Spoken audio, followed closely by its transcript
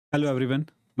Hello everyone,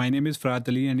 my name is Frat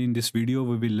Ali and in this video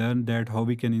we will learn that how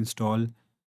we can install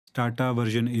Stata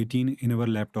version 18 in our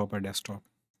laptop or desktop.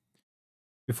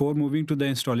 Before moving to the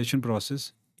installation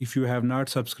process, if you have not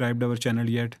subscribed our channel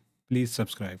yet, please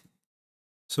subscribe.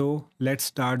 So let's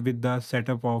start with the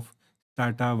setup of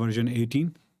Stata version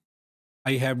 18.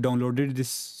 I have downloaded this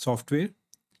software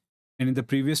and in the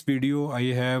previous video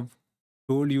I have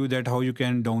told you that how you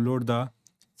can download the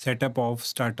setup of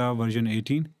Stata version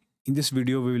 18. In this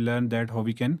video we will learn that how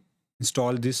we can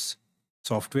install this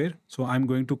software. So I'm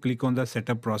going to click on the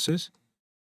setup process,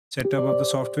 setup of the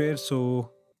software. So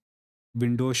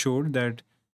window showed that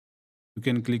you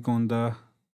can click on the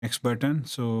next button.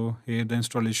 So here the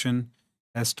installation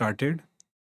has started.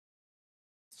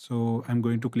 So I'm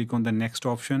going to click on the next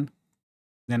option.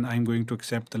 Then I'm going to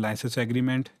accept the license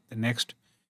agreement. The next,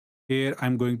 here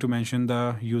I'm going to mention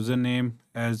the username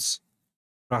as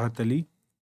Rahat Ali,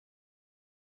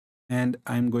 and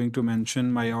I'm going to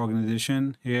mention my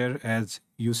organization here as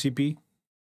UCP.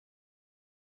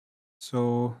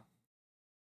 So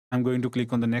I'm going to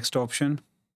click on the next option.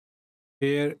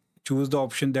 Here, choose the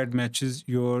option that matches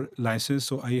your license.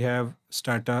 So I have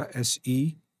Stata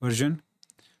SE version.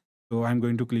 So I'm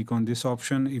going to click on this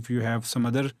option. If you have some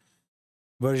other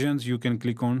versions, you can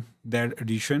click on that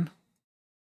edition.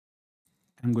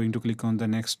 I'm going to click on the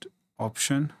next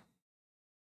option.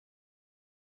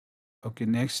 Okay,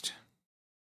 next,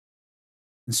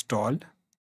 install.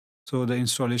 So the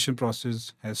installation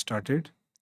process has started.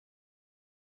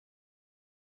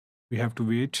 We have to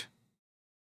wait.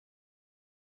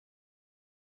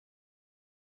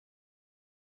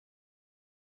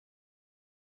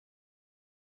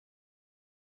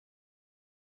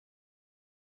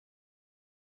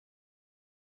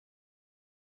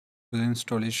 The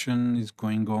installation is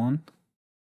going on.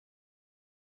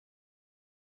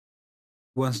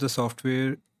 Once the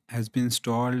software has been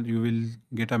installed, you will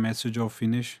get a message of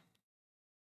finish,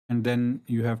 and then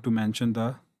you have to mention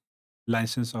the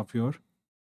license of your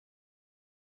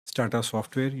Stata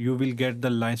software. You will get the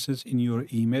license in your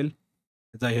email,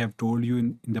 as I have told you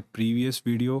in the previous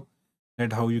video,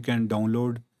 that how you can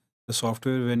download the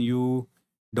software. When you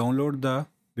download the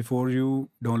before you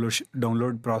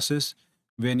download process,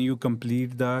 when you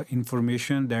complete the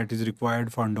information that is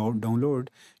required for download,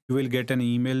 you will get an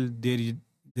email there.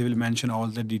 They will mention all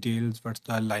the details, what's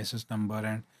the license number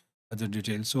and other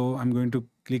details. So I'm going to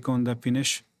click on the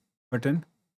finish button,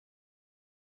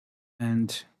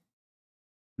 and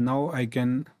now I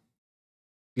can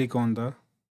click on the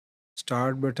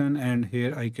start button, and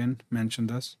here I can mention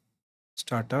this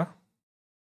Stata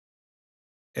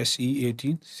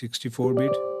SE18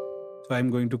 64-bit. So I'm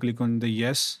going to click on the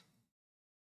yes.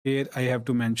 Here I have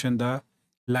to mention the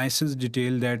license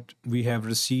detail that we have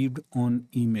received on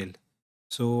email.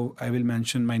 So I will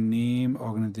mention my name,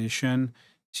 organization,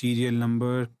 serial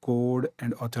number, code,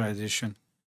 and authorization.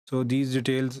 So these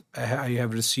details I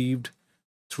have received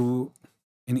through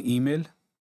an email.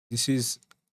 This is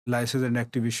license and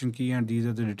activation key, and these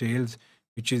are the details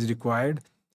which is required.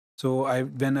 So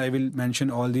when I will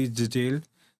mention all these details,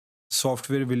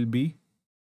 software will be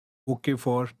okay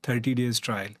for 30 days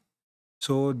trial.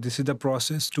 So this is the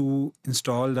process to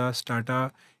install the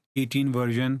Stata 18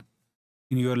 version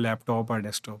in your laptop or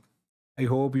desktop. I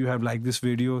hope you have liked this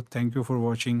video. Thank you for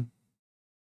watching.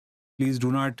 Please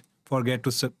do not forget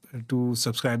to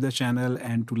subscribe the channel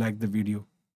and to like the video.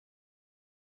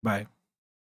 Bye.